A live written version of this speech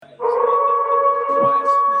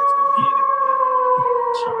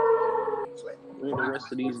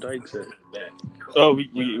these dykes at? Oh,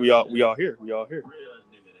 we all here. We all here.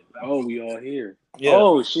 Oh, we all here. Yeah.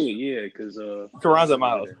 Oh shit, yeah, because Karan's at my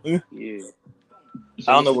house. Yeah.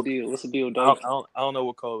 So I don't know what's the deal? What's the deal, I Dyke? don't know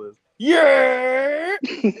what Cole is. Yeah.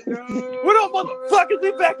 What up, motherfuckers?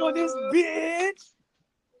 We back on this bitch.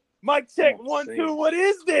 Mic check 1 2. What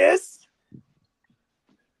is this?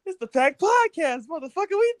 It's the Pack Podcast,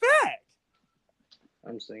 motherfucker. We back.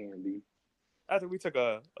 I'm saying, B. After we took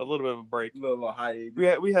a little bit of a break, A little hiatus.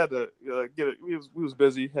 we had to get it. We was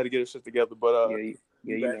busy, had to get it shit together. But yeah,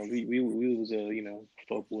 you know, we was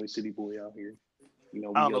folk boy, city boy out here. You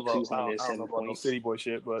know, we I don't know got about, 207 no points. city boy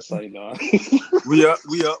shit, but Say no. We up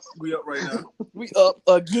right now. We up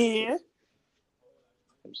again.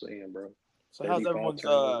 I'm saying, bro. So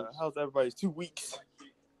how's everybody's 2 weeks?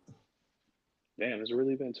 Damn, it's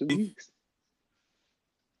really been 2 weeks.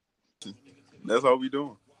 That's all we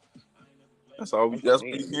doing. That's all. That's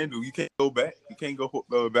what you can do. You can't go back. You can't go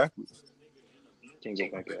backwards. Can't go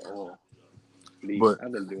back at all. But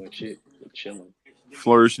I've been doing shit, chilling,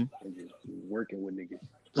 flourishing, and just working with niggas.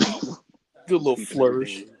 Good little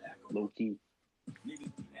flourish. Low key.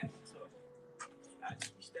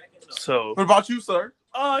 So what about you, sir?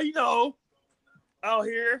 You know, out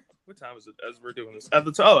here. What time is it as we're doing this? At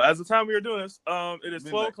the time we are doing this, it is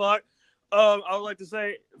 12 o'clock. I would like to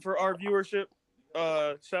say for our viewership,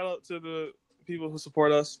 shout out to the people who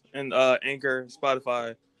support us in Anchor,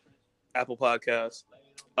 Spotify, Apple Podcasts.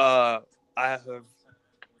 I have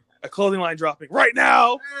a clothing line dropping right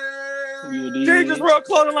now. Dangerous World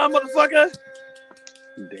Clothing Line, motherfucker.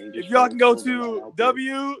 If y'all can go to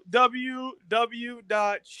www.shop.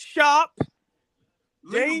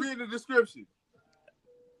 Link will be in the description.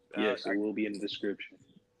 Yes, it will be in the description.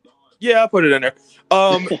 Yeah, I'll put it in there.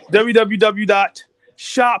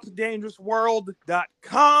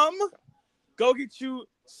 www.shopdangerousworld.com. Go get you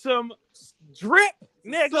some drip,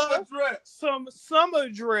 nigga. Some summer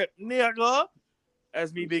drip, nigga.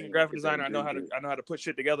 As me being a graphic designer, I know how to put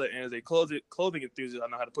shit together, and as a clothing enthusiast, I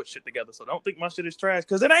know how to put shit together. So don't think my shit is trash,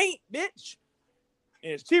 because it ain't, bitch.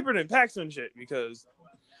 And it's cheaper than Paxton shit, because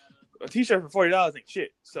a t-shirt for $40 ain't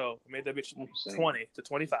shit. So I made that bitch 20 to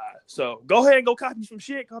 25. So go ahead and go copy some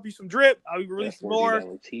shit, copy some drip. I'll be releasing more.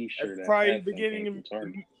 T-shirt probably the beginning of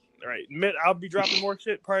I'll be dropping more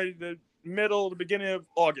shit probably the beginning of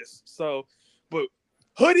August. So, but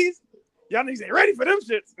hoodies, y'all niggas ain't ready for them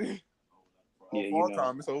shits. Yeah, fall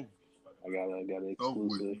time, it's over. I got an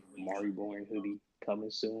exclusive Mari Bourne hoodie coming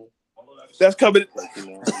soon. That's coming. But,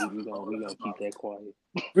 we're gonna keep that quiet.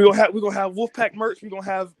 We're gonna have Wolfpack merch. We're gonna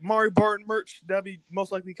have Mari Bourne merch. That'll be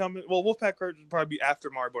most likely coming. Well, Wolfpack merch will probably be after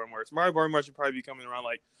Mari Bourne merch. Mari Bourne merch will probably be coming around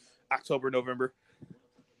like October, November.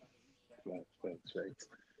 Right.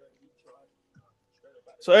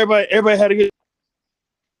 So everybody had a good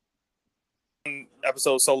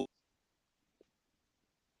episode. So.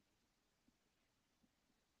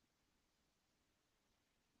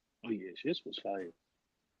 Oh yeah, this was fire.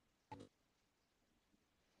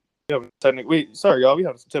 Sorry, y'all. We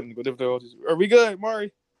have some technical difficulties. Are we good,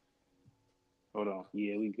 Mari? Hold on.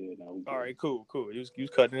 Yeah, we good now. All right, cool. You was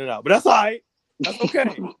cutting it out, but that's all right. That's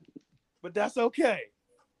okay. But that's okay.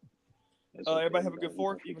 Everybody have a good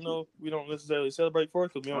 4th, even though we don't necessarily celebrate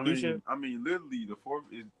 4th because we don't do shit. I mean, literally, the 4th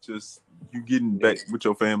is just you getting back with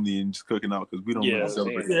your family and just cooking out because we don't really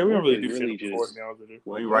celebrate. Yeah, we don't really do shit.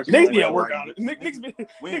 Niggas be at work on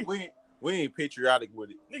it. We ain't patriotic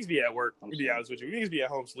with it. Niggas be at work. To be honest with you, niggas be at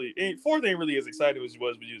home sleep. 4th ain't really as exciting as it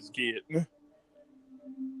was when you was a kid.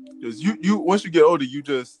 Because you once you get older, you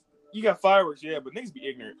got fireworks, yeah, but niggas be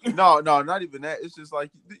ignorant. No, not even that. It's just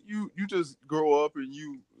like you just grow up and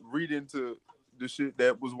you read into the shit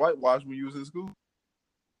that was whitewashed when you was in school,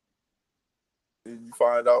 and you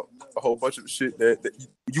find out a whole bunch of shit that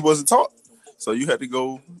you wasn't taught. So you had to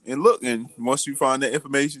go and look, and once you find that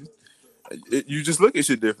information, you just look at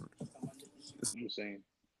shit different. I'm saying,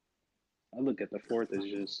 I look at the 4th as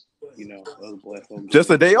just other black folks.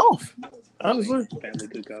 Just a day off. Honestly, family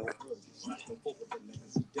cookout.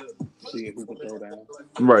 See who can throw down.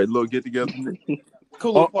 Right, little get together.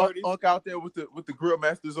 Cool party. Unk out there with the grill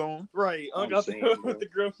masters on. Right, Unk out there with the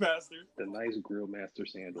grill master. The nice grill master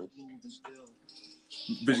sandals.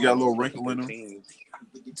 Bitch got a little wrinkle in them.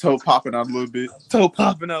 Toe popping out a little bit.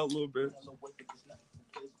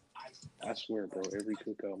 I swear, bro, every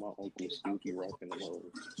cookout, my uncle still be rocking them hoes.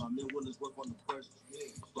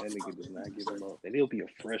 That nigga does not give them up. And it'll be a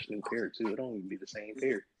fresh new pair, too. It don't even be the same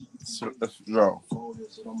pair. No.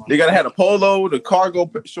 They gotta have a polo, the cargo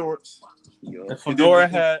shorts. The fedora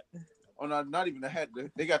hat. Oh no, not even the hat.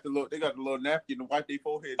 They got the little napkin to wipe their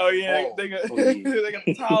forehead. Oh yeah, they got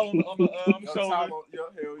the towel on the shoulder. Yeah,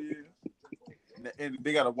 hell yeah. And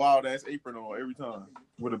they got a wild ass apron on every time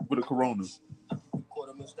with a Corona.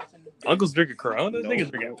 Uncle's drinking Corona. No. Niggas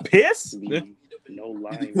drinking piss. No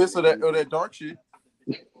lie. Either piss or that dark shit.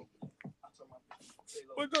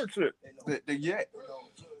 What dark shit? The yak.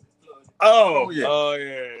 Oh yeah. Oh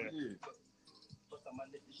yeah.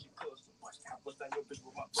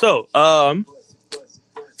 So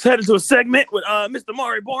let's head into a segment with Mr.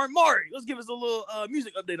 Mari Bourne. Mari, let's give us a little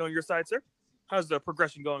music update on your side, sir. How's the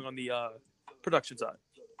progression going on the production side?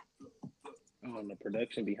 On the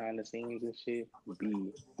production behind the scenes and shit,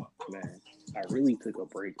 man, I really took a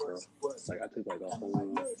break, bro. Like I took like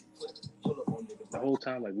the whole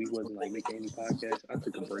time, like we wasn't like making any podcasts. I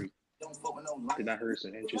took a break. Then I heard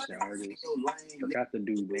some interesting artists. Forgot the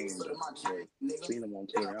dude name, but seen him on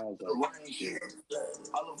Twitter. I was like, shit,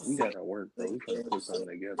 we gotta work, bro. We gotta put something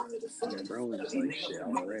together. And bro was just like, shit,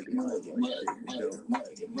 I'm ready. I was like, shit, for sure.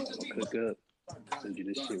 I'm gonna cook up. Send you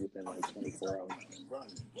this shit within like 24 hours.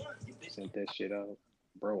 Sent that shit out.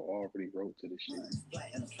 Bro already wrote to this shit.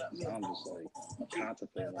 So I'm just like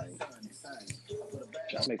contemplating, like,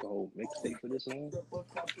 should I make a whole mixtape for this one?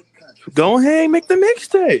 Go ahead, make the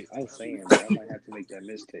mixtape. I was saying, bro, I might have to make that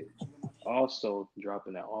mixtape. Also,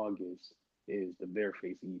 dropping in August is the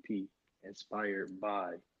Bareface EP, inspired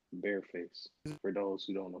by Bareface. For those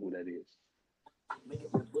who don't know who that is.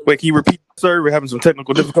 Wait, can you repeat, sir? We're having some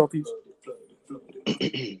technical difficulties.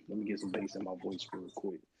 Let me get some bass in my voice real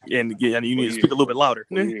quick. And you need to speak a little bit louder.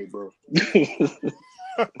 Yeah, bro.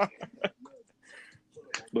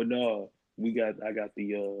 But no, I got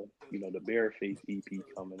the the Bareface EP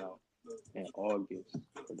coming out in August.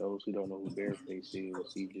 For those who don't know who Bareface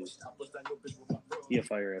is, he a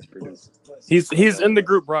fire ass producer. He's in the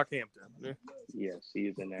group Brockhampton. Yes, he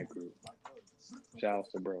is in that group. Shout out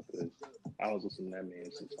to bro, because I was listening to that man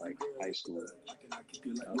since like high school. I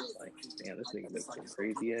was like, damn, this nigga makes some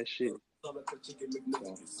crazy ass shit. So,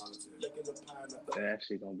 that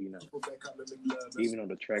actually gonna be nice. Even though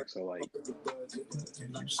the tracks are like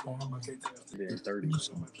 30.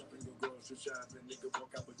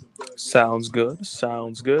 Sounds good.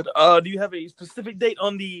 Sounds good. Do you have a specific date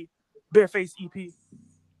on the Bareface EP?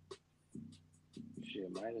 Shit,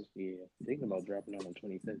 mine is thinking about dropping on the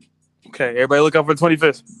 25th. Okay, everybody look out for the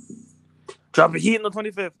 25th. Drop a heat on the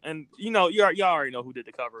 25th. And y'all already know who did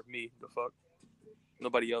the cover. Me, the fuck.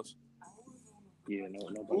 Nobody else. Yeah,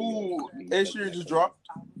 nobody Ooh, else. Ed Sheeran just dropped.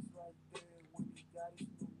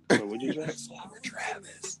 So what'd you say? Song with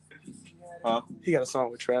Travis. Huh? He got a song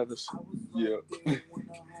with Travis. Yeah.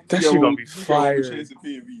 That shit gonna be fire. Chance of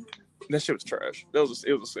PNB. That shit was trash. It was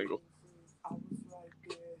a single.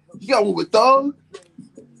 You got one with Thug?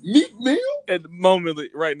 Meek Mill? At the moment,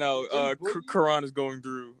 right now, Karan is going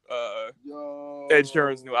through Ed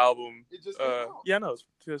Sheeran's new album. It just yeah, no,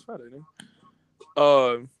 it's Friday,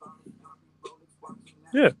 man.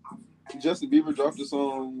 Yeah. Justin Bieber dropped a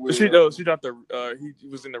song with. She dropped he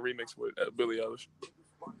was in the remix with Billie Eilish.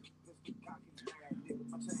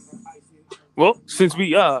 Well, since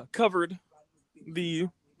we covered the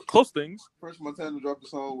close things, French Montana dropped a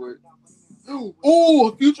song with.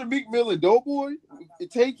 Ooh, Future, Meek Mill and Doughboy.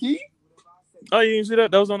 Take Heat. Oh, you didn't see that?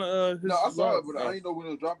 That was on his. No, I saw it, but I didn't know when it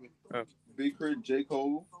was dropping. Oh. Big Crit, J.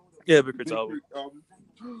 Cole. Yeah, Big Crit's album.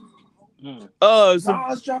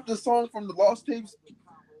 Nas dropped a song from the Lost Tapes.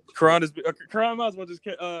 Karan might as well just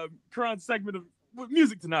Karan's segment of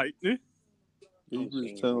music tonight.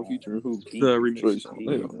 Town featuring who? The remix.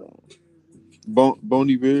 Bon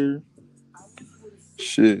Iver.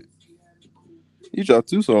 Shit. He dropped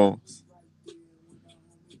 2 songs.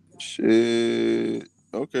 Shit.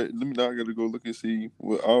 Okay, now I gotta go look and see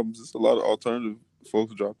what albums. There's a lot of alternative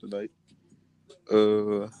folks dropped tonight.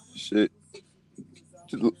 Shit.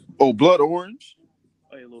 Oh, Blood Orange.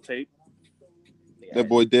 Oh, yeah, a little tape. That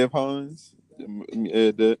boy Dev Hines. Let me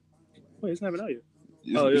add that. Wait, it's not even out yet.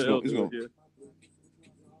 It's going. Yeah.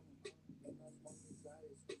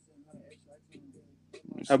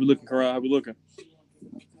 How we looking, Karan? How we looking?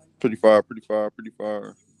 Pretty fire.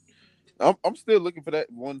 I'm still looking for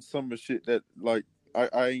that one summer shit that like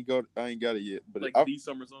I ain't got it yet. But like the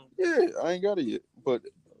summer song. Yeah, I ain't got it yet. But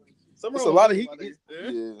Summer it's a lot of heat.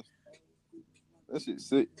 Yeah. That shit's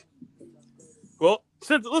sick. Well,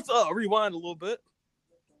 let's rewind a little bit.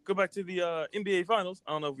 Go back to the NBA Finals.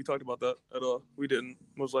 I don't know if we talked about that at all. We didn't.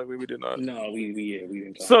 Most likely, we did not. No, we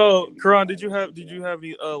didn't. Talk so, Karan, did you have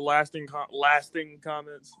any lasting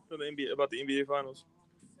comments for the NBA about the NBA Finals?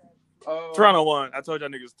 Toronto won. I told y'all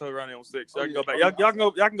niggas Toronto on 6. Y'all can go back.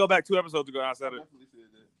 Y'all can go back 2 episodes ago. I said it.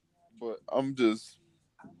 But I'm just,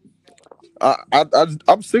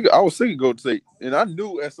 I'm sick. I was sick of Golden State, and I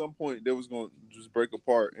knew at some point they was going to just break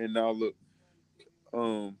apart. And now look,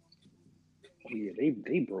 Yeah,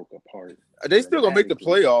 they broke apart. They still gonna make the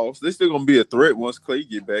playoffs. They still gonna be a threat once Clay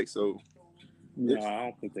get back. So no, I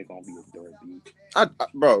don't think they're gonna be a threat, B.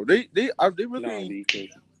 Bro, they really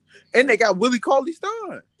and they got Willie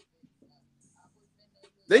Cauley-Stein.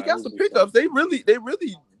 They got some pickups. They really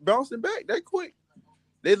bouncing back that quick.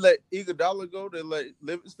 They let Iguodala go. They let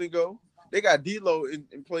Livingston go. They got D'Lo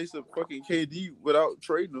in place of fucking KD without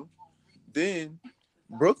trading them. Then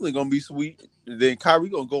Brooklyn gonna be sweet. And then Kyrie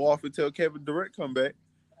gonna go off until Kevin Durant come back.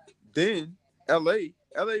 Then LA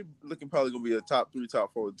looking probably gonna be a top 3,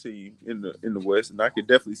 top 4 team in the West, and I could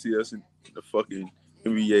definitely see us in the fucking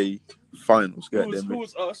NBA Finals. Who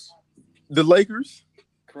is us? The Lakers.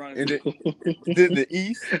 And then the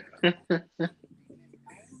East.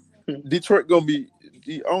 Detroit gonna be.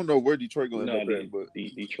 I don't know where Detroit gonna end up at, but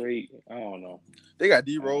Detroit. I don't know. They got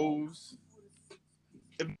D Rose.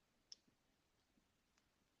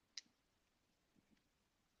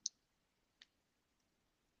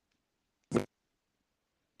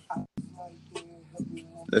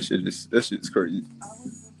 That shit is crazy.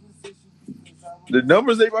 The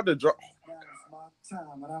numbers they about to drop.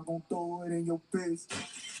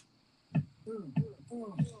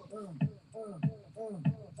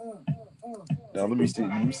 Now let me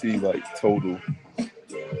see like total.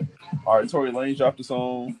 All right, Tory Lanez dropped the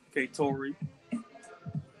song. Okay, Tory.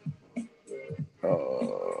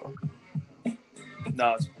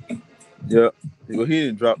 Nas. Yeah. Well, he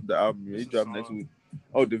didn't drop the album. He dropped next week.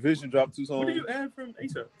 Oh, Division dropped 2 songs. What did you add from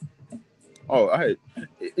ASAP? Oh, I had.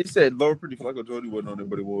 It said Lower Pretty Flacco Jody wasn't on it,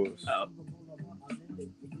 but it was. Oh.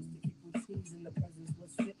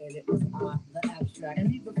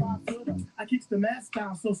 I kicks the mask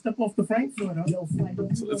down, so step off the Frankfurter.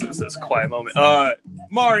 So this is a quiet moment.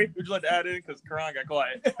 Mari, would you like to add in? Because Karan got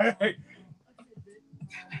quiet.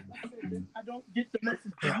 I don't get the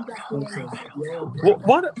message.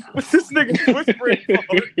 What's this nigga whispering?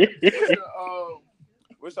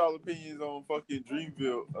 What's y'all opinions on fucking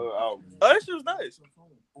Dreamville album? Oh, that shit was nice.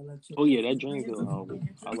 Oh yeah, that Dreamville album.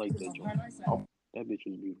 I like that joint. That bitch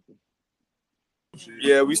was beautiful.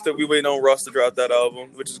 Yeah, we waiting on Russ to drop that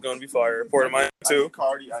album, which is gonna be fire. Port of Miami too.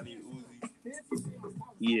 Cardi, I need Uzi.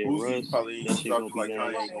 Yeah, Uzi Russ. probably That shit gonna be like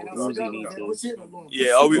Uzi.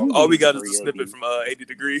 Yeah, all we got is a snippet from 80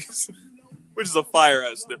 Degrees, which is a fire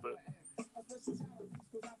ass snippet.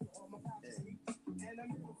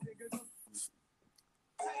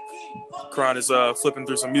 Karan is flipping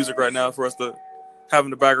through some music right now for us to have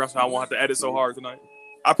in the background, so I won't have to edit so hard tonight.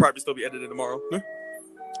 I'll probably still be editing tomorrow.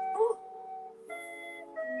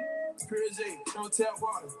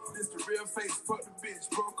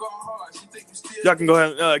 Y'all can go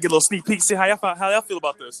ahead and get a little sneak peek, see how y'all feel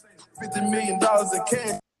about this. $50 million in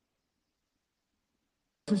cash.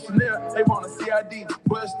 They want to CID,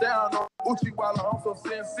 bust down on Uchi while I'm so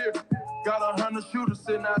sincere. Got 100 shooters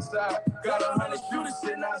sitting outside.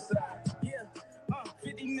 Yeah,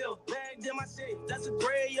 50 mil bagged in my safe. That's a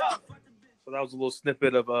gray up. So that was a little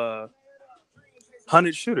snippet of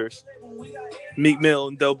 100 shooters. Meek Mill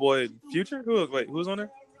and Doughboy Future. Who was on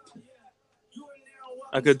there?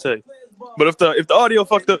 I couldn't tell you. But if the audio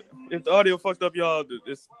fucked up, y'all,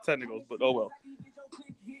 it's technical. But oh well.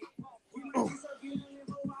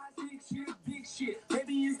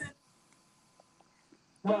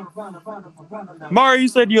 Mari, you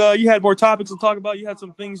said you had more topics to talk about. You had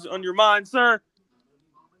some things on your mind, sir.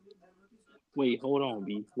 Wait, hold on,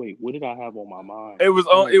 B. Wait, what did I have on my mind? Go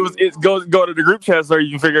to the group chat so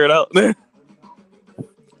you can figure it out.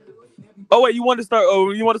 Oh wait, you want to start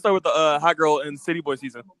with the Hot Girl and City Boy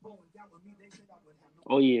season?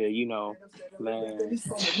 Oh yeah, man.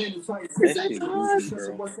 That shit goofy, bro.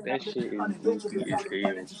 That shit is goofy as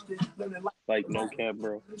hell. Like, no cap,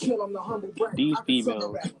 bro. These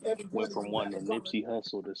females went from wanting Nipsey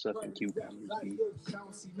Hussle to sucking cucumbers.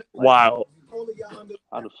 Wow.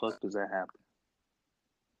 How the fuck does that happen?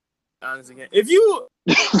 Honestly, if you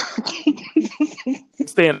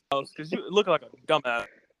stay in the house because you look like a dumbass.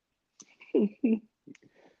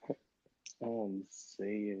 I'm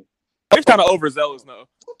saying. It's kind of overzealous, though.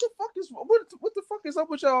 What the fuck is up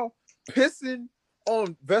with y'all pissing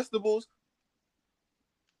on vegetables?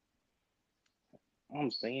 I'm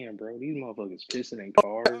saying, bro, these motherfuckers pissing in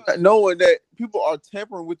cars. Knowing that people are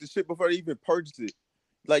tampering with the shit before they even purchase it.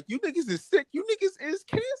 Like, you niggas is sick. You niggas is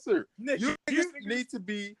cancer. You niggas need to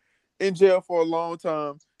be in jail for a long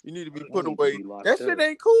time. You need to be put away. That shit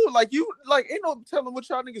ain't cool. Like, ain't no telling what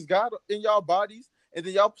y'all niggas got in y'all bodies, and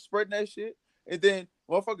then y'all spreading that shit, and then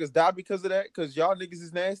motherfuckers die because of that, because y'all niggas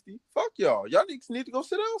is nasty. Fuck y'all. Y'all niggas need to go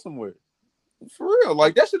sit down somewhere. For real.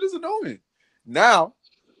 Like, that shit is annoying. Now,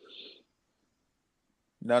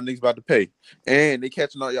 Now niggas about to pay, and they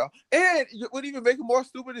catching all y'all. And what even make it more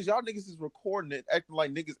stupid is y'all niggas is recording it, acting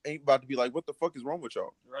like niggas ain't about to be like, what the fuck is wrong with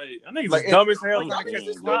y'all? Right. I think Like, it's dumb as hell I'm trying to catch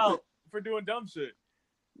saying, this cloud for doing dumb shit.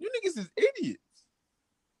 You niggas is idiots.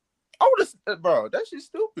 I would have, bro. That shit's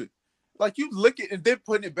stupid. Like you lick it and then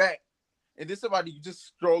putting it back, and then somebody just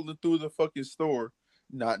strolling through the fucking store,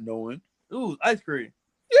 not knowing. Ooh, ice cream.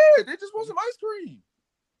 Yeah, they just want some ice cream.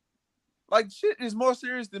 Like shit is more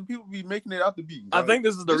serious than people be making it out to be. Like, I think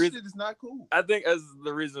this is the reason. Shit is not cool. I think as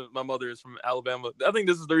the reason my mother is from Alabama. I think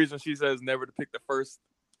this is the reason she says never to pick the first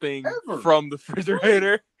thing Ever. from the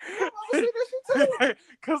refrigerator. I say that shit too.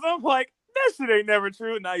 Cause I'm like, that shit ain't never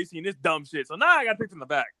true. Now you seen this dumb shit. So now I got picked in the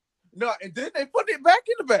back. No, and then they put it back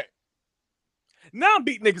in the bag. Now I'm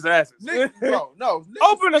beating niggas' asses. Nigga, bro, no.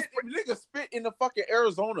 Open Nigga spit in the fucking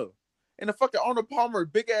Arizona. In the fucking Arnold Palmer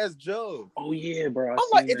big ass jug. Oh yeah, bro. I'm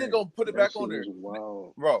like, and then gonna put it back on there.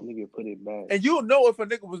 Wow, bro. Nigga put it back. And you'll know if a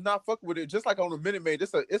nigga was not fucking with it, just like on a Minute Maid,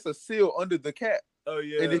 it's a seal under the cap. Oh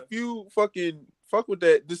yeah. And if you fucking fuck with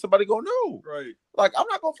that, then somebody gonna know. Right. Like I'm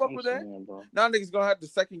not gonna fuck with that. Bro. Now niggas gonna have to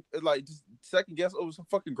second guess over some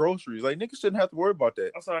fucking groceries. Like niggas shouldn't have to worry about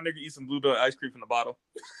that. I saw a nigga eat some Bluebell ice cream from the bottle.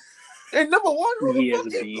 And number one, who the He fuck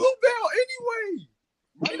has eat a beef. Bluebell anyway?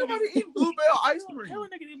 Ain't nobody eat Bluebell ice cream. Hell,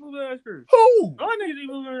 niggas eat Bluebell ice cream. Who? All niggas eat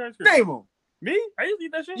Bluebell ice cream. Name them. Me? I used to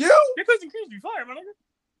eat that shit. You? Their cookies and creams be fire, my nigga.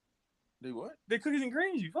 They what? Their cookies and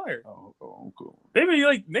creams be fire. Oh, I'm cool. They be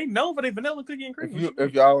like, they known for their vanilla cookie and cream.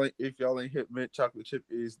 If y'all ain't hip, mint chocolate chip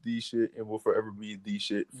is the shit and will forever be the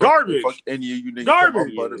shit. Garbage. Fuck any of you niggas.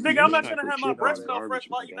 Garbage. Butter Nigga, I'm not trying to have my breast all fresh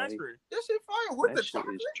while eating ice cream. That shit fire with That the shit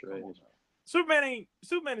chocolate. is trash.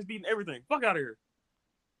 Superman is beating everything. Fuck out of here.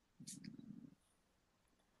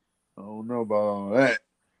 I don't know about all that.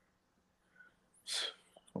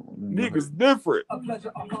 Niggas different.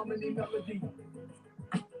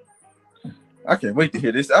 I can't wait to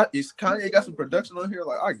hear this. Is Kanye got some production on here?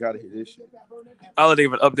 Like, I gotta hear this shit. I'll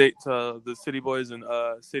give an update to the City Boys and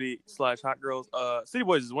City/Hot Girls. City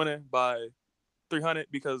Boys is winning by 300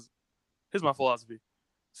 because here's my philosophy.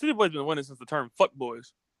 City Boys been winning since the term "fuck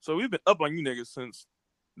boys," so we've been up on you niggas since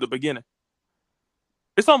the beginning.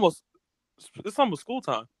 It's almost school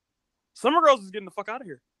time. Summer Girls is getting the fuck out of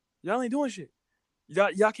here. Y'all ain't doing shit.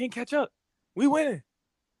 Y'all can't catch up. We winning.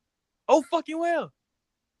 Oh fucking well.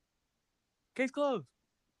 Case closed.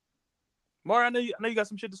 Mari, I know you got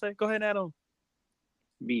some shit to say. Go ahead and add on.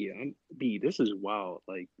 B, this is wild.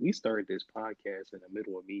 Like, we started this podcast in the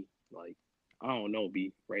middle of me. Like, I don't know,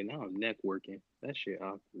 B. Right now, I'm neck working. That shit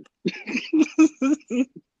awkward.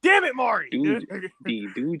 Damn it, Mari.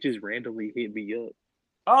 Dude just randomly hit me up.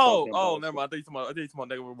 Oh, never mind. I think you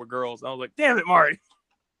talking about with girls. I was like, damn it, Mari.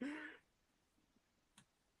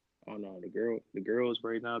 Oh no, the girls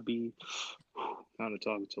right now be kind of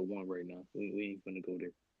talking to one right now. We ain't gonna go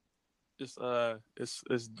there. It's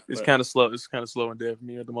kind of slow. It's kind of slow and dead for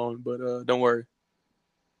me at the moment, but don't worry.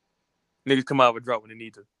 Niggas come out with a drop when they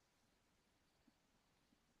need to.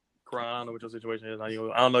 Cry, I don't know what your situation is. I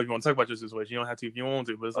don't know if you want to talk about your situation. You don't have to if you want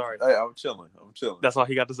to, but it's all right. Hey, I'm chilling. That's all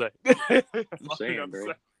he got to say. I'm saying,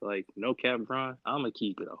 bro. Like, no cap, Brian. I'm gonna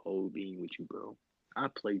keep it a whole bean with you, bro. I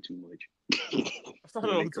play too much. I saw it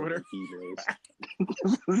on Twitter.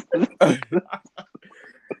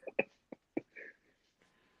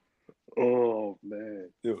 Oh man,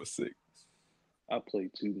 it was sick. I play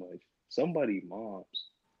too much. Somebody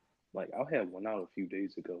moms, like I had one out a few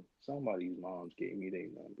days ago. Somebody's moms gave me their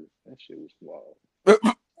number. That shit was wild.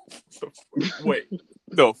 Wait,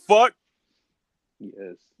 the fuck?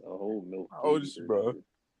 Yes, a whole milk. How old is she, bro?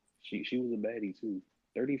 She was a baddie too.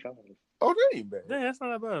 35. Oh, that ain't bad. Yeah, that's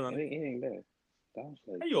not that bad. It ain't bad. I was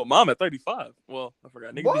like, hey, you a mom at 35? Well, I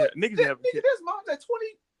forgot. Niggas have kids. This mom's at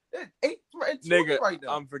 28 nigga, right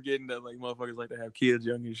now. I'm forgetting that like motherfuckers like to have kids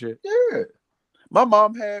young and shit. Yeah, my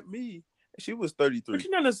mom had me. She was 33. But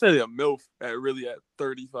you're not necessarily a MILF at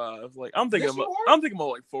 35. Like I'm thinking,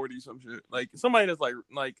 more like 40 some shit. Like somebody that's like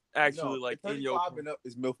actually no, like in 35 and up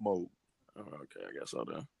is MILF mode. Oh, okay, I guess so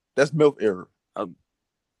then. That's MILF era.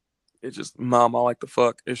 It's just mom, I like to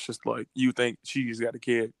fuck. It's just like you think she's got a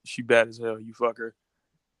kid, she bad as hell. You fuck her.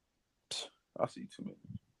 I see too many.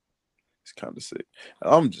 It's kind of sick.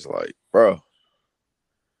 I'm just like, bro,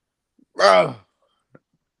 like,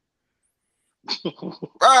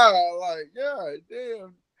 yeah,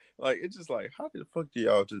 damn. Like, it's just like, how the fuck do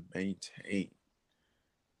y'all just maintain?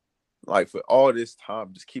 Like, for all this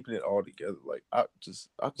time, just keeping it all together. Like, I just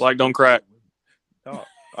like, don't crack. No,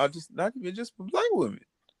 I just not even just black women.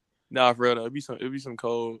 Nah, for real though. It'd be some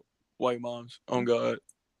cold white moms. On God.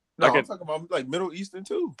 No, I'm talking about like Middle Eastern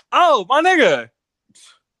too. Oh, my nigga.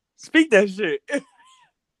 Speak that shit.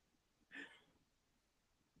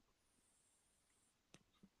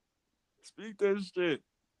 Speak that shit.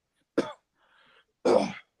 Dog.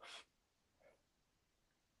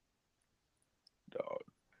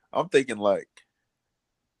 I'm thinking like,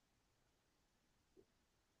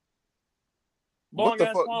 what the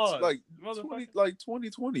fuck? Like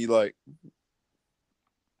 2020. Like,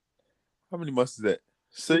 how many months is that?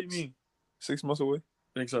 6? What do you mean? 6 months away.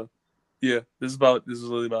 I think so. Yeah, this is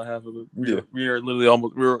literally about half of it. Yeah. We are literally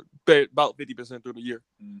we're about 50% through the year.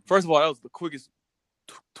 First of all, that was the quickest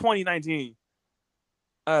 2019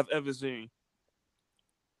 I've ever seen.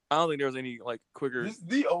 I don't think there was any like quicker. This is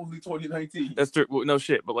the only 2019. That's true. Well, no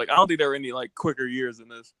shit, but like I don't think there were any like quicker years than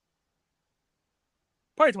this.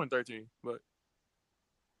 Probably 2013, but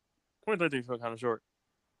 2013 felt kind of short.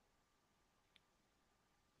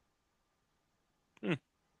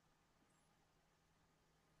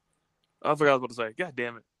 I forgot what I was about to say. God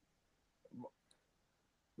damn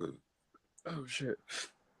it. Oh shit.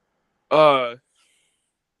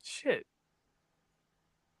 Shit.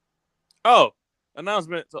 Oh,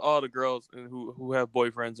 announcement to all the girls who have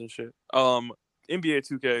boyfriends and shit. NBA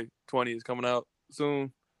 2K20 is coming out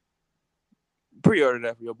soon. Pre-order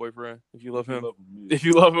that for your boyfriend if you love him. If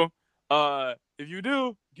you love him. If you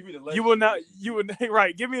do, Give me the you will not. You would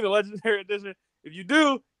right. Give me the legendary edition. If you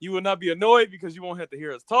do, you will not be annoyed because you won't have to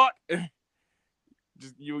hear us talk.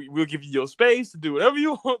 We'll give you your space to do whatever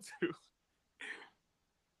you want to.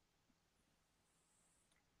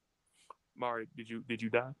 Mari, did you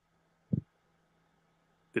die?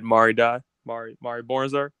 Did Mari die? Mari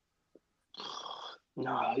Bornzer?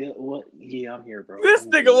 Nah, what? Yeah, I'm here, bro. This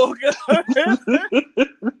nigga woke up.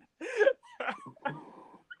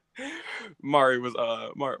 Mari was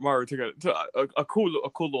Mari took a cool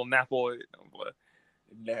little napoid.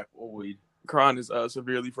 Napoid. Kron is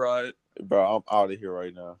severely fried. Bro, I'm out of here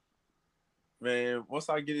right now. Man, once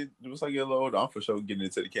I get a little older, I'm for sure getting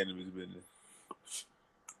into the cannabis business.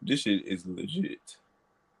 This shit is legit.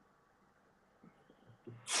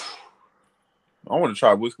 I want to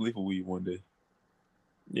try Wiz Khalifa weed one day.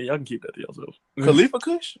 Yeah, y'all can keep that to yourself. Khalifa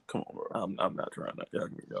Kush? Come on, bro. I'm not trying that. Y'all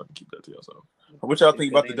can keep that to yourself. What y'all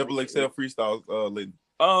think about the Double XL freestyles lately?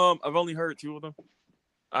 I've only heard 2 of them.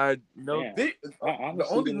 I know the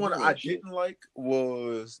only one I didn't like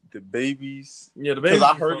was the Babies. Yeah, the Babies.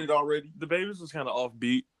 Because I heard it already. The Babies was kind of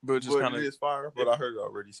offbeat, but just kind of. It is fire, but I heard it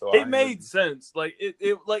already, so it made sense. Like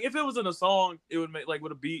it like if it was in a song, it would make like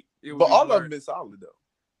with a beat. It would but all hard. of them been solid though.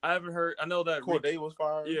 I haven't heard. I know that Corday was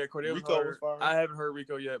fire. Yeah, Corday was Rico was fire. I haven't heard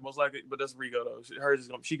Rico yet. Most likely, but that's Rico though.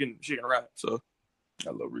 She can rap. So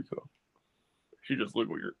I love Rico. She just look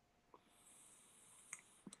weird.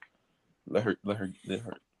 Let her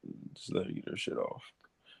just let her get her shit off.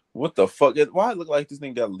 What the fuck? Why it look like this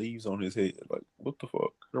thing got leaves on his head? Like, what the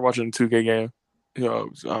fuck? They're watching a 2K game. Y'all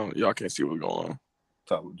can't see what's going on.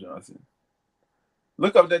 Tyler Johnson.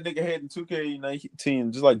 Look up that nigga head in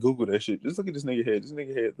 2K19. Just like Google that shit. Just look at this nigga head. This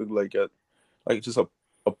nigga head look like just a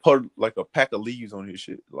part, like a pack of leaves on his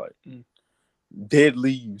shit. Like dead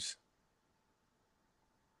leaves.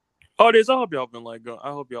 Oh, I hope y'all been like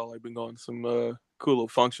I hope y'all like been going to some cool little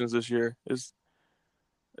functions this year. We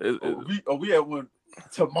have one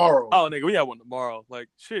tomorrow. Oh nigga, we have one tomorrow. Like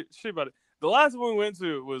shit about it. The last one we went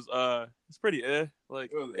to was it's pretty like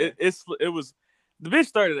it was the bitch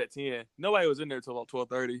started at 10. Nobody was in there till about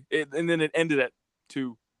 12:30. And then it ended at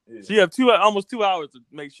 2. Yeah. So you have almost 2 hours to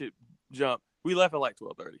make shit jump. We left at like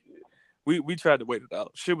 12:30. Yeah. We tried to wait it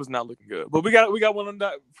out. Shit was not looking good. But we got one on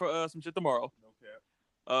that for some shit tomorrow.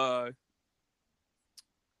 Okay.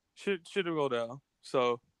 Shit will go down.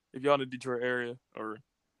 So if y'all in the Detroit area or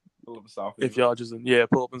pull up in Southfield. If y'all just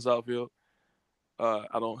pull up in Southfield.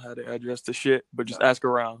 I don't have the address to shit, but just ask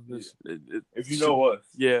around. If you know us,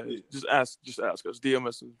 just ask us, DM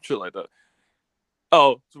us and shit like that.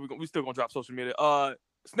 Oh, so we still gonna drop social media. Add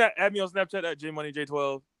me on Snapchat at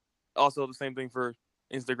JMoneyJ12. Also the same thing for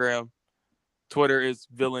Instagram. Twitter is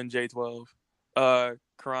VillainJ12.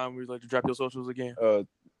 Karan, would you like to drop your socials again?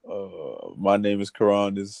 My name is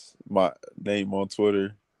Karan. This is my name on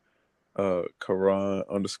Twitter.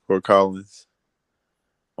 Karan_Collins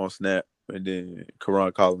on Snap. And then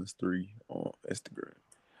Karan Collins 3 on Instagram.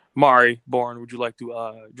 Mari Born, would you like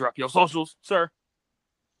to drop your socials, sir?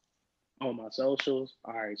 On my socials?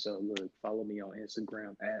 All right, so look, follow me on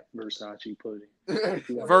Instagram at Versace Pudding.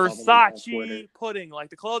 Versace Pudding, like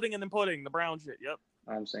the clothing and then pudding, the brown shit, yep.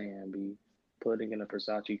 I'm saying be pudding in a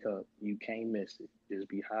Versace cup. You can't miss it. Just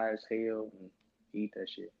be high as hell and eat that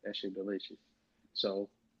shit. That shit delicious. So,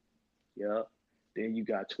 yep. Then you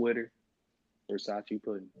got Twitter. Versace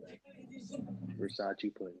Pudding.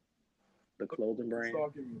 Versace Pudding. The clothing brand.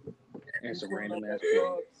 And some random ass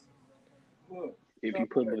pudding. If you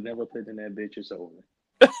put vanilla pudding in that bitch, it's over.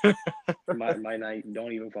 might not.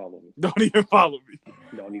 Don't even follow me. Don't even follow me.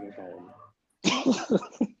 Don't even follow me.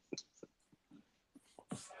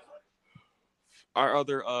 Our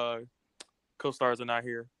other co-stars are not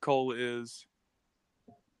here. Cole is.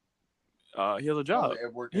 He has a job.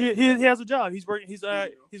 He has a job. He's working. He's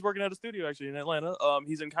working at a studio actually in Atlanta.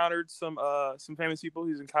 He's encountered some famous people.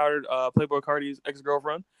 He's encountered Playboy Cardi's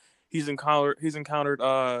ex-girlfriend. He's encountered who's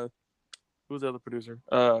the other producer?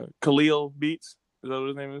 Khalil Beats. Is that what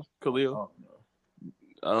his name is? Khalil.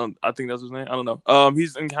 I think that's his name. I don't know.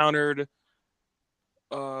 He's encountered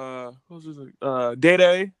what was his name?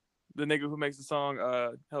 Day, the nigga who makes the song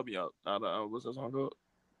Help Me Out. I don't know what's that song called.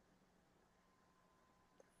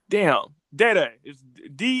 Damn, Day. It's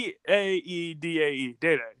Daedae.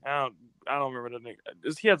 Day. I don't remember the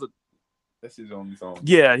nigga. He has a. That's his only song.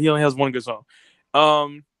 Yeah, he only has one good song.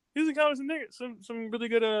 He's encountered some really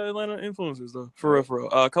good Atlanta influences though. For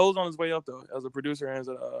real. Cole's on his way up though. As a producer and as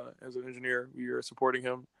an engineer, we are supporting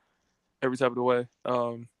him every type of the way.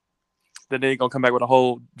 Then they gonna come back with a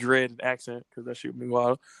whole dread accent because that shit be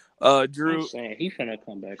wild. Drew I'm saying he finna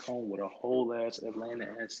come back home with a whole ass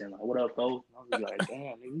Atlanta accent. Like, what up, folks? I was like,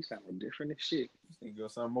 damn, nigga, you sound different as shit. You go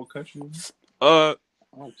sound more country. I'm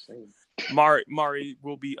saying. Mari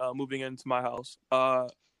will be moving into my house.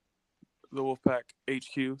 The Wolfpack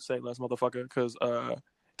HQ, say less motherfucker, because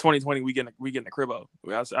 2020 we getting a cribbo.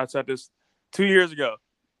 I said this 2 years ago.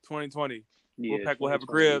 2020, Yeah, Wolfpack will have a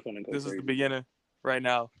crib. This crazy. is the beginning right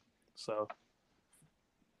now. So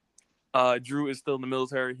Drew is still in the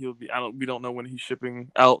military. He'll be. We don't know when he's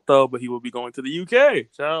shipping out though, but he will be going to the UK.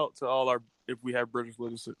 Shout out to all our if we have British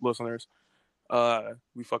listeners.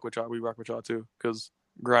 We fuck with y'all. We rock with y'all too because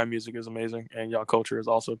grime music is amazing and y'all culture is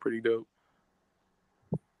also pretty dope.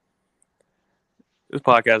 This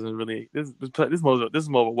podcast is really this is more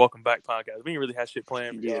of a welcome back podcast. We ain't really have shit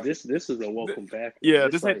planned. Yeah, this is a welcome back. Yeah,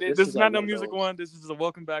 this is not no music one. This is a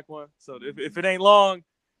welcome back one. So if it ain't long,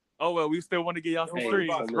 oh well, we still want to get y'all some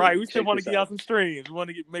streams, right? We still want to get y'all some streams. We want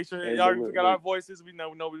to make sure y'all got our voices. We know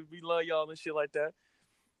we love y'all and shit like that.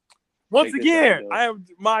 Once again,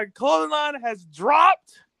 my clothing line has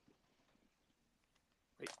dropped.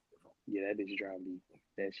 Yeah, that bitch dropped me.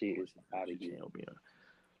 That shit is out of here.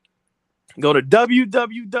 Go to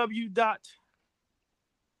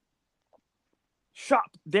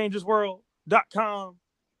www.shopdangerousworld.com.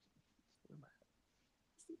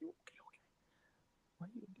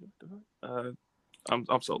 I'm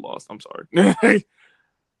so lost. I'm sorry.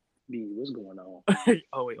 B, what's going on?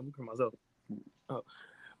 Oh wait, I'm looking for myself.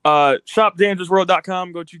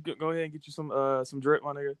 Shopdangerousworld.com. Go ahead and get you some drip,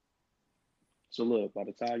 my nigga. So look, by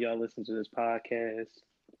the time y'all listen to this podcast,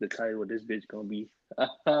 the title of this bitch gonna be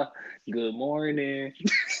Good Morning.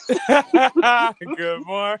 Good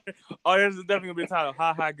morning. Oh, this is definitely gonna be a title.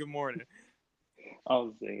 Hi, good morning. I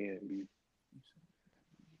was saying, B.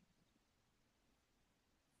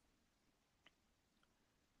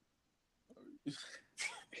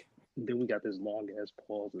 Then we got this long ass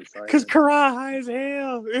pause inside. Cause Karan high as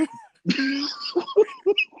hell.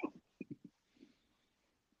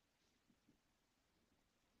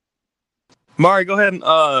 Mari, go ahead and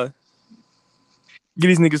give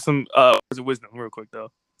these niggas some words of wisdom real quick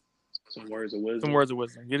though. Some words of wisdom. Some words of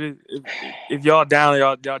wisdom. Get it if y'all down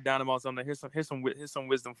them on something. Here's some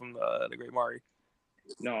wisdom from the great Mari.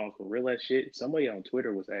 No, for real that shit. Somebody on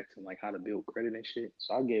Twitter was asking like how to build credit and shit.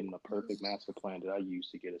 So I gave him the perfect master plan that I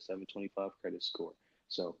used to get a 725 credit score.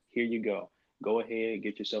 So here you go. Go ahead,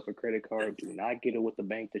 get yourself a credit card. Do not get it with the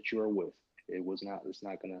bank that you are with. It's not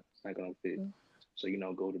gonna fit. So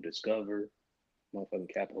go to Discover,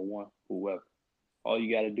 motherfucking Capital One, whoever. All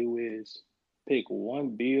you gotta do is pick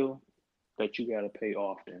one bill that you gotta pay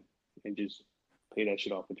often and just pay that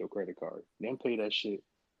shit off with your credit card. Then pay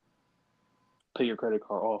your credit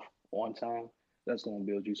card off on time. That's gonna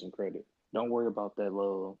build you some credit. Don't worry about that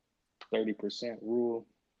little 30% rule.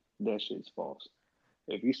 That shit's false.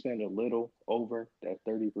 If you spend a little over that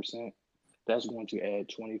 30%, that's going to add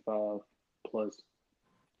 25 plus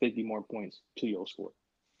 50 more points to your score.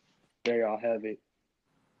 There y'all have it.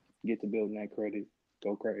 Get to building that credit.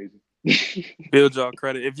 Go crazy. Build y'all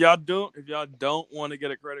credit. If y'all don't want to get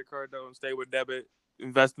a credit card though and stay with debit,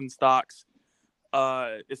 invest in stocks.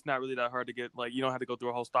 It's not really that hard to get. Like, you don't have to go through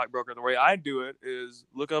a whole stockbroker. The way I do it is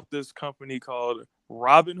look up this company called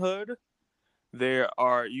Robinhood. You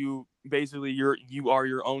are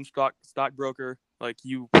your own stockbroker. Like,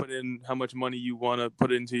 you put in how much money you want to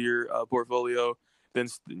put into your portfolio, then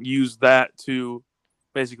use that to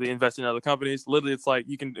basically invest in other companies. Literally, it's like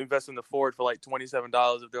you can invest in the Ford for like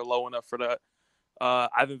 $27 if they're low enough for that.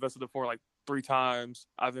 I've invested in Ford like 3 times.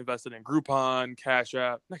 I've invested in Groupon,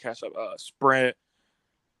 Sprint.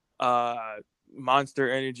 Monster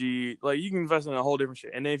Energy. Like you can invest in a whole different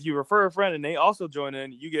shit. And then if you refer a friend and they also join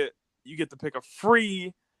in, you get to pick a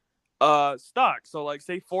free stock. So like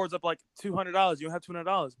say Ford's up like $200, you don't have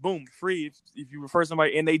 $200, boom, free if you refer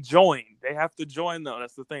somebody and they join. They have to join though.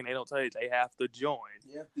 That's the thing. They don't tell you they have to join.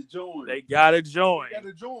 They gotta join.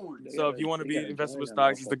 So if you want to be invested with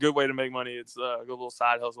stocks, it's a good way to make money. It's a good little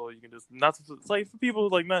side hustle. You can just it's like for people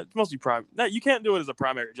like not mostly you can't do it as a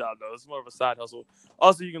primary job though. It's more of a side hustle.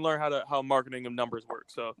 Also, you can learn how marketing and numbers work.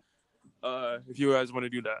 So if you guys want to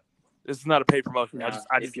do that. This is not a paid promotion. Nah,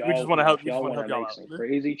 we just want to help. Y'all want to y'all make out. some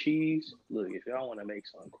crazy cheese. Look, if y'all want to make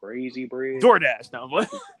some crazy bread, DoorDash now, but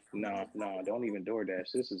no, don't even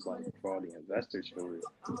DoorDash. This is like for all the investors for it.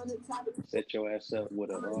 Set your ass up with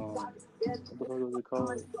a what the fuck was it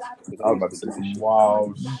called? I was about to say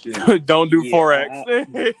wow shit. Don't do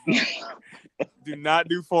Forex. Do not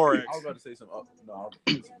do Forex. I was about to say some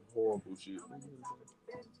horrible shit.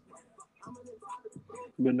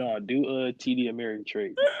 But no, do TD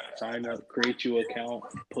Ameritrade. Sign up, create your account,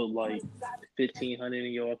 put like $1,500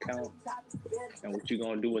 in your account, and what you're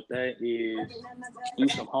gonna do with that is do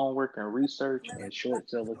some homework and research and short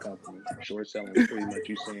sell a company. Short selling is pretty much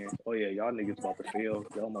you saying, "Oh yeah, y'all niggas about to fail.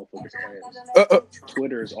 Y'all motherfuckers ass."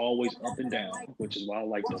 Twitter is always up and down, which is why I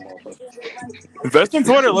like them motherfuckers. Invest in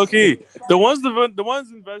Twitter, low key. The ones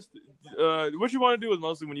invest. What you want to do is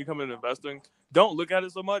mostly when you come into investing, don't look at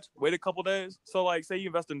it so much. Wait a couple days. So like, say you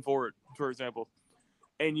invest in Ford, for example,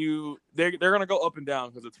 and they're gonna go up and down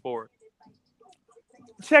because it's Ford.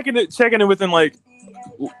 Checking it within like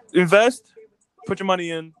invest, put your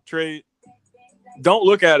money in, trade. Don't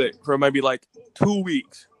look at it for maybe like 2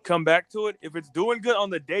 weeks. Come back to it. If it's doing good on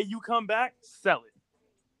the day you come back, sell it.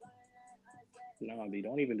 No, they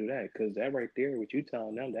don't even do that because that right there, what you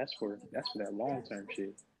telling them, that's for that long term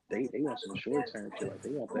shit. They want some short term shit. Like they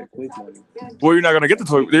want that quick money. Well, you're not gonna get the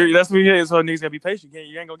quick. That's what it is. So niggas gotta be patient.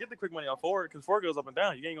 You ain't gonna get the quick money off Ford because Ford goes up and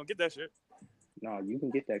down. You ain't gonna get that shit. No, you can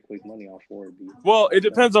get that quick money off Ford. Well, it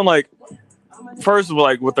depends on like first of all,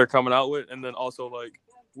 like what they're coming out with, and then also like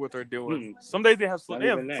what they're doing. Some days they have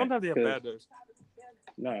sometimes they have bad days.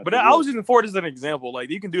 No, but I was using Ford as an example. Like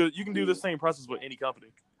you can do the same process with any company.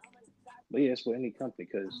 But yeah, it's for any company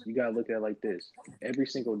because you gotta look at it like this. Every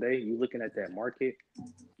single day you looking at that market,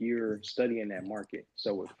 you're studying that market.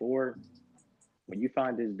 So with Ford, when you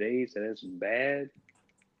find these days that it's bad,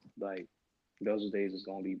 like those days is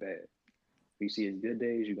gonna be bad. If you see his good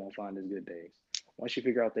days, you're gonna find his good days. Once you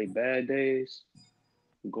figure out they bad days,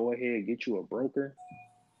 go ahead and get you a broker,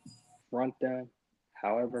 front them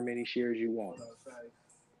however many shares you want.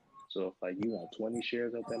 So if like you want 20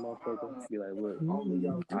 shares of that motherfucker, be like, look,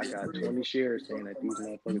 I got 20 shares saying that these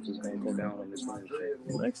motherfuckers is gonna go down on this Wednesday.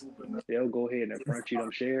 They'll go ahead and front you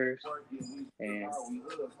them shares, and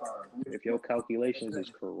if your calculations is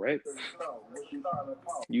correct,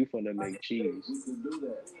 you finna make cheese.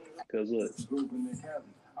 Cause look.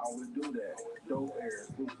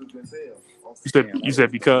 You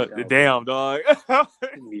said because damn dog.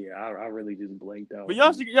 Yeah, I really just blanked out. But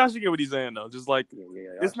y'all should get what he's saying though. Just like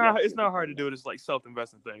it's not hard to do. It's like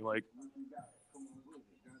self-investing thing. Like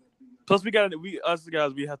plus we have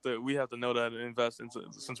to know that and invest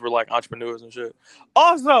since we're like entrepreneurs and shit.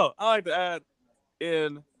 Also, I like to add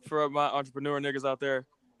in for my entrepreneur niggas out there.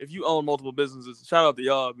 If you own multiple businesses, shout out to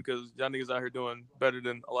y'all because y'all niggas out here doing better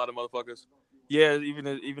than a lot of motherfuckers. Yeah,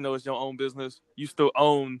 even though it's your own business, you still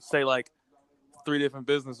own, say, like 3 different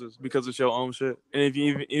businesses because it's your own shit. And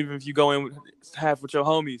even if you go in with half with your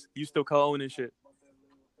homies, you still co-owning shit.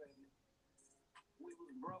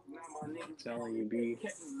 I'm telling you, B.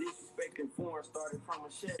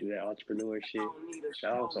 Do that entrepreneur shit.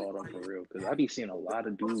 Shout out to all them for real. Because I be seeing a lot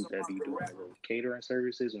of dudes that be doing little catering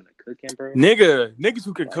services when they're cooking, bro. Niggas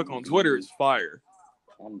who can cook on Twitter is fire.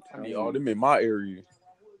 I need all them in my area.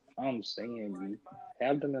 I'm saying, you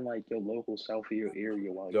have them in like your local Southfield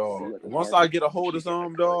area while dog. You like once I get a hold of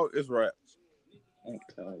some dog, it's raps. I'm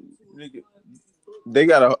telling you, nigga. They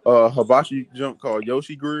got a hibachi jump called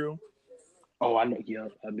Yoshi Grill. Oh, I know. Yeah,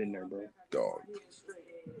 I've been there, bro. Dog,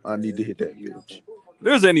 I need to hit that bitch.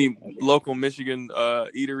 There's any local Michigan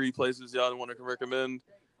eatery places y'all want to recommend?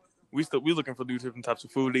 We looking for new different types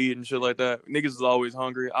of food to eat and shit like that. Niggas is always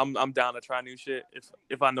hungry. I'm down to try new shit.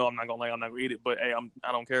 If I know I'm not gonna eat it, but hey,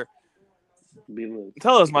 I don't care.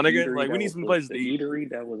 Tell us, my nigga. Like we need some places to eat. Eatery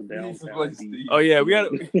that was downtown. Oh yeah, we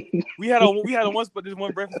had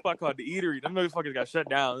one breakfast spot called the Eatery. Them motherfuckers got shut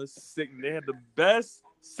down. It's sick. They had the best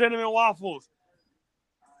cinnamon waffles.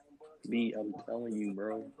 B, I'm telling you,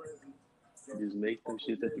 bro. Just make them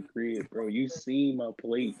shit at the crib, bro. You see my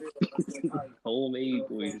plate. Homemade,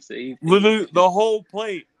 boy. Save literally, the whole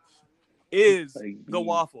plate is like, the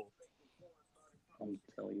waffle.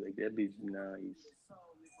 telling you, like that bitch nice.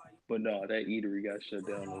 But no, that eatery got shut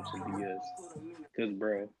down on some BS. Cause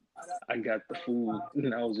bro, I got the food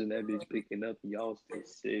and I was in that bitch picking up and y'all still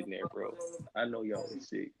sitting there, bro. I know y'all was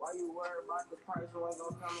sick.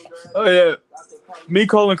 Oh yeah, me,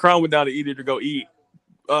 Cole, and Crown went down to Eater to go eat.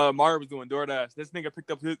 Mario was doing DoorDash. This nigga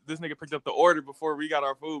picked up the order before we got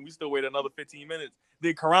our food. We still waited another 15 minutes.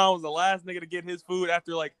 Then Karan was the last nigga to get his food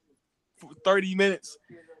after like 30 minutes.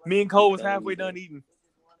 Me and Cole was halfway done eating.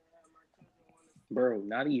 Bro,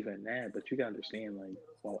 not even that, but you gotta understand, like,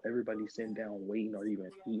 while everybody's sitting down waiting or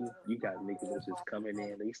even eating, you got niggas that's just coming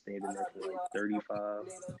in, they standing there for like 35,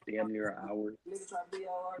 damn near an hour,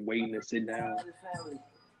 waiting to sit down.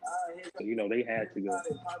 So, you know, they had to go.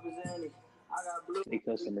 Their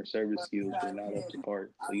customer service skills were not up to par.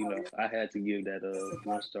 So, you know, I had to give that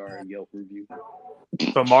 1-star Yelp review.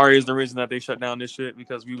 So Mario is the reason that they shut down this shit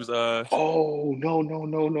because we was Oh, no.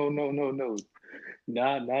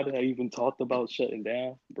 Now that I even talked about shutting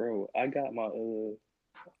down, bro, I got my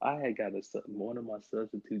I had got one of my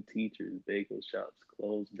substitute teachers' bagel shops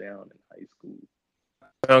closed down in high school.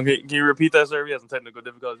 Can you repeat that, sir? We had some technical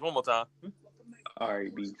difficulties. One more time. All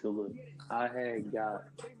right, B. So look, I had got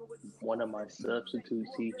one of my substitute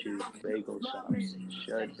teachers' bagel shops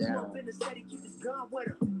shut down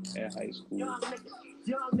in high school.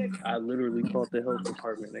 I literally called the health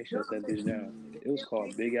department. They shut that bitch down. It was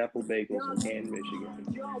called Big Apple Bagels in Canton, Michigan.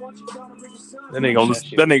 Then they gonna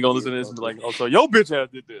listen to this and be like, "Oh, so your bitch ass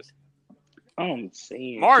did this." I'm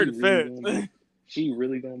saying, Mario fed. She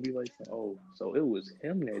really gonna be like, oh, so it was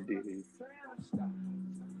him that did it.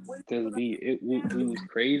 Because what was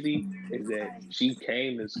crazy is that she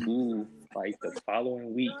came to school like the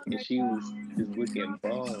following week and she was just looking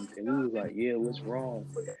bummed. And we was like, yeah, what's wrong?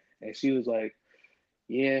 And she was like,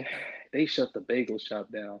 yeah, they shut the bagel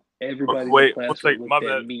shop down. Everybody in the class looked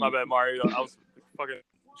at me. My bad, Mario. I was fucking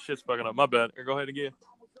shit's fucking up. My bad. Go ahead again.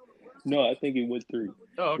 No, I think it went through.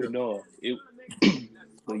 Oh, okay. But no,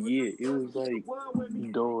 but yeah, it was like,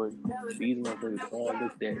 dog, these motherfuckers all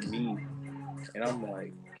looked at me. And I'm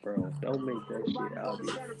like, bro, don't make that shit out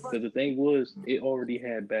here. Because the thing was, it already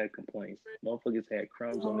had bad complaints. Motherfuckers had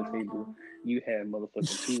crumbs on the table. You had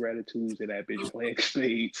motherfucking 2 Ratatouilles and that bitch playing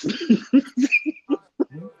spades.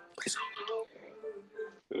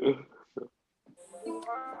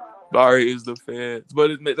 Barry is the feds.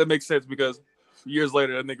 But that makes sense because years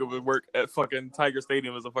later, that nigga would work at fucking Tiger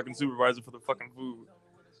Stadium as a fucking supervisor for the fucking food.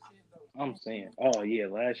 I'm saying, oh yeah,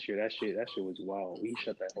 last year that shit was wild. We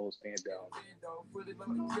shut that whole stand down.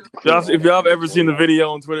 If y'all have ever seen the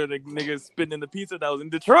video on Twitter, the nigga spitting in the pizza that was in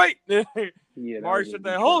Detroit. Yeah, Mario shut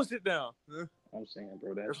that whole shit down. I'm saying,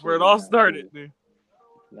 bro, that's where it all started. Cool.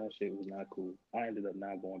 That shit was not cool. I ended up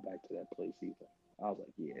not going back to that place either. I was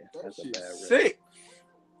like, yeah, that's a bad sick.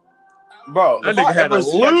 Bro, that nigga had a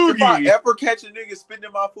loogie. If I ever catch a nigga spitting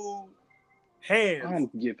in my food, hands. I'm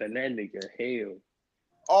giving that nigga hell.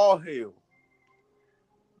 All hell.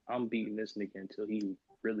 I'm beating this nigga until he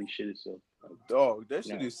really shit himself. Like, dog, that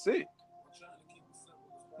shit is sick.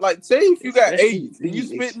 Like, say if you got AIDS and you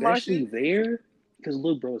spit in my shit. Especially there, because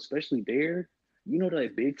look, bro, especially there, you know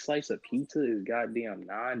that big slice of pizza is goddamn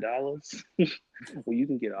 $9? Well, you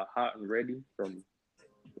can get a hot and ready from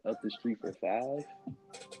up the street for $5.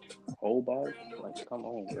 Whole box? Like, come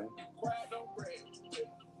on, bro.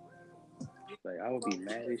 Like, I would be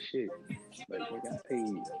mad as shit. Like, nigga, I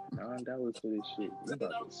paid $9 for this shit. You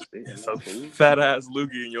about to spit in my food? Fat ass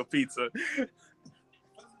loogie in your pizza.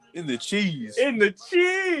 In the cheese.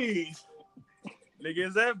 Nigga,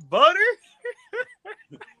 is that butter?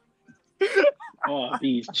 Oh,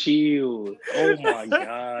 these chills. Oh my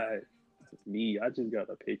god. Me, I just got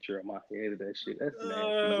a picture in my head of that shit. That's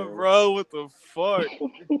nasty, bro. What the fuck?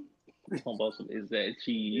 Talking about some, is that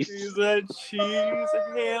cheese? Is that cheese?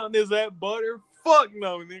 Hell, is that butter? Fuck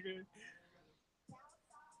no, nigga.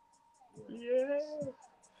 Yeah.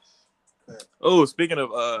 Oh, speaking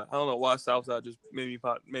of, I don't know why Southside just made this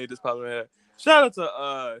pop in my head. Shout out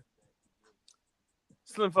to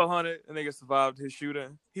Slim 400, a nigga survived his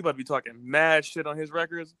shooting. He about to be talking mad shit on his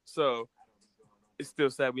records, so it's still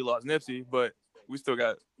sad we lost Nipsey, but we still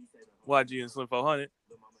got YG and Slim 400.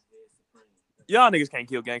 Y'all niggas can't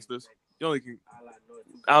kill gangsters. You only can.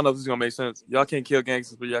 I don't know if this is gonna make sense. Y'all can't kill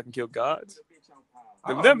gangsters, but y'all can kill gods.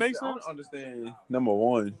 Does that make sense? I don't understand. Number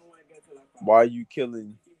one, why are you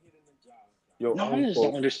killing your no, own I just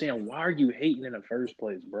don't understand. Why are you hating in the first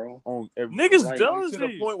place, bro? Niggas like, jealousy. To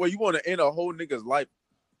the point where you want to end a whole nigga's life.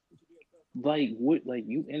 Like what? Like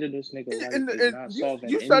you ended this nigga life and not solving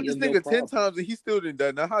you any shot this of nigga your 10 times and he still didn't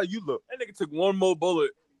die. Now how you look? That nigga took one more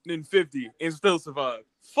bullet than 50 and still survived.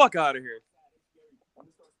 Fuck out of here.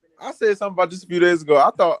 I said something about this a few days ago.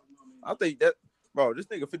 I think that, bro, this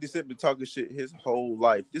nigga 50 Cent been talking shit his whole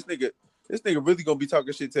life. This nigga really gonna be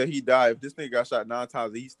talking shit till he die. If this nigga got shot 9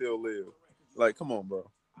 times and he still live, like, come on, bro.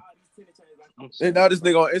 And now this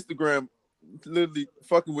nigga on Instagram literally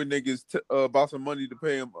fucking with niggas about some money to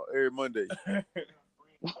pay him every Monday.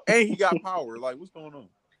 And he got power. Like, what's going on?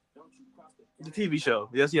 The TV show.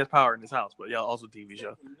 Yes, he has power in his house, but yeah, also TV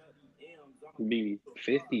show. B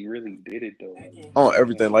 50 really did it though. On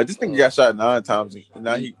everything. Like, this nigga got shot 9 times. And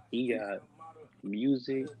now he got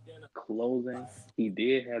music, clothing. He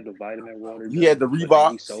did have the vitamin water. He had the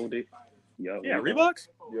Reeboks. He sold it. Yep, yeah, Reeboks?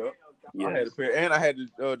 Yep. Yes. I had a pair. And I had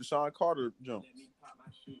the Deshaun Carter jump.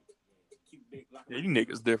 Yeah, you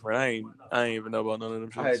niggas different. I ain't even know about none of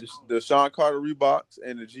them shits. I had the Sean Carter Reeboks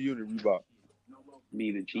and the G Unit Reebok.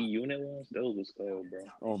 Me, the G Unit ones, those was cold, bro.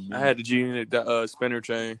 Oh, man. I had the G Unit spinner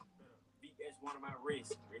chain.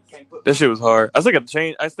 That shit was hard. I still got the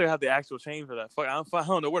chain. I still have the actual chain for that. Fuck, I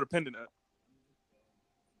don't know where the pendant at.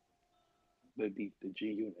 But the G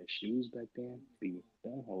Unit shoes back then, them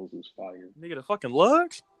hoes was fire. Nigga, the fucking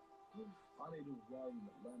lugs.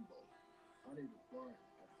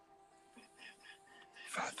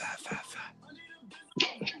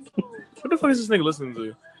 What the fuck is this nigga listening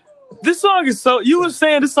to? This song is so. You were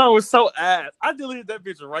saying this song was so ass. I deleted that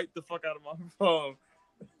bitch right the fuck out of my phone.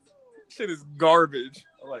 Shit is garbage.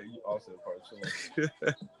 I like you also part.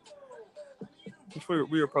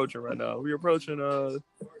 We're approaching right now. We're approaching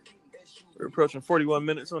 41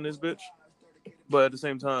 minutes on this bitch. But at the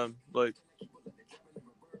same time, like,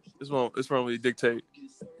 this won't really dictate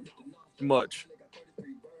much.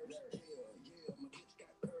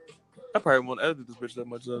 I probably won't edit this bitch that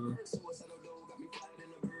much though.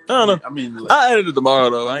 I don't know. I mean, like, I'll edit it tomorrow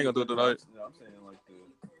though. I ain't gonna do it tonight. No, I'm saying like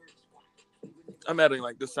I'm adding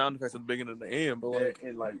like the sound effects at the beginning and the end, but like,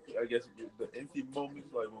 and like I guess the empty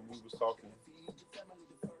moments, like when we was talking.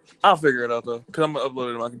 I'll figure it out though, cause I'm gonna upload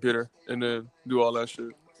it to my computer and then do all that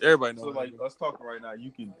shit. Everybody knows. So like us talking right now,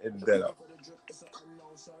 you can edit that out.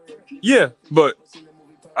 Yeah, but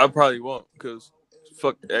I probably won't, cause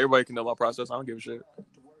fuck, everybody can know my process. I don't give a shit.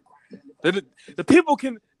 The people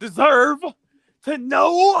can deserve to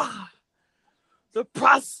know the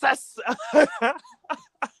process.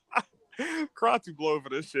 Cry too blow for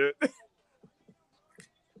this shit.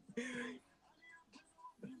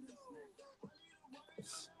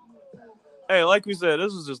 Hey, like we said,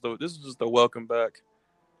 this is just a welcome back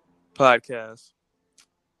podcast.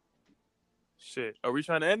 Shit, are we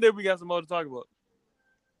trying to end it? We got some more to talk about.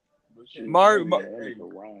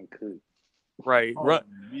 Ron cooked. Right,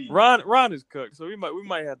 Ron is cooked, so we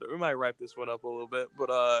might wrap this one up a little bit.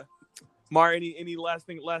 But Mar, any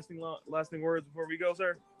lasting words before we go,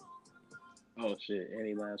 sir? Oh shit!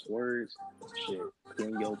 Any last words? Shit,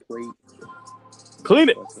 clean your plate. Clean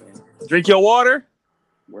it. Drink your water.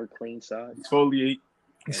 Wear clean socks. Exfoliate.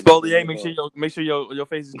 Make sure your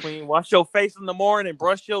face is clean. Wash your face in the morning.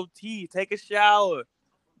 Brush your teeth. Take a shower.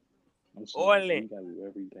 Oil it.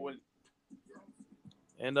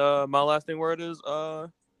 And my lasting word is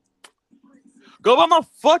go buy my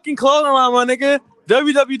fucking clothing line, my nigga.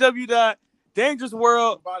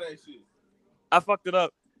 www.dangerousworld. Buy that shit. I fucked it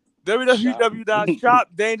up.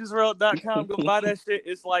 www.shopdangerousworld.com. Go buy that shit.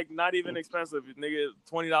 It's like not even expensive, nigga.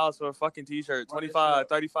 $20 for a fucking t-shirt. 25,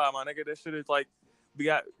 35, my nigga. That shit is like,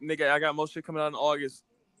 I got most shit coming out in August.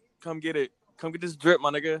 Come get it. Come get this drip,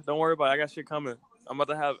 my nigga. Don't worry about it. I got shit coming. I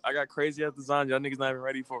got crazy ass designs. Y'all niggas not even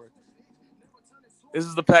ready for it. This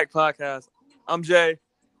is the Pack Podcast. I'm Jay.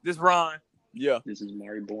 This is Ron. Yeah. This is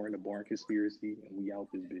Mari Bourne, the Bourne Conspiracy, and we out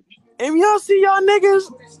this bitch. And y'all see y'all niggas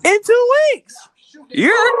in 2 weeks.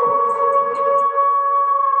 Yeah.